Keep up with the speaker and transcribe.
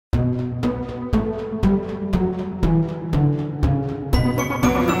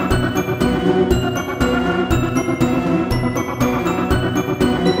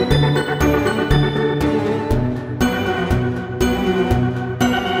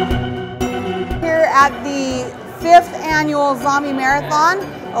at the 5th annual Zombie Marathon,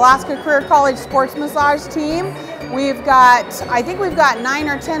 Alaska Career College Sports Massage Team. I think we've got 9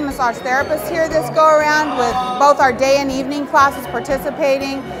 or 10 massage therapists here this go around, with both our day and evening classes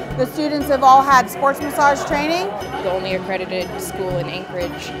participating. The students have all had sports massage training. The only accredited school in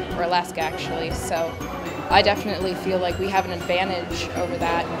Anchorage, or Alaska actually, so I definitely feel like we have an advantage over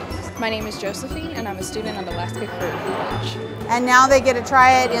that. My name is Josephine and I'm a student at Alaska Career College. And now they get to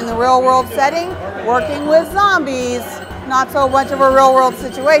try it in the real world setting, working with zombies. Not so much of a real world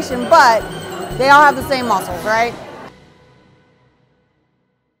situation, but they all have the same muscles, right?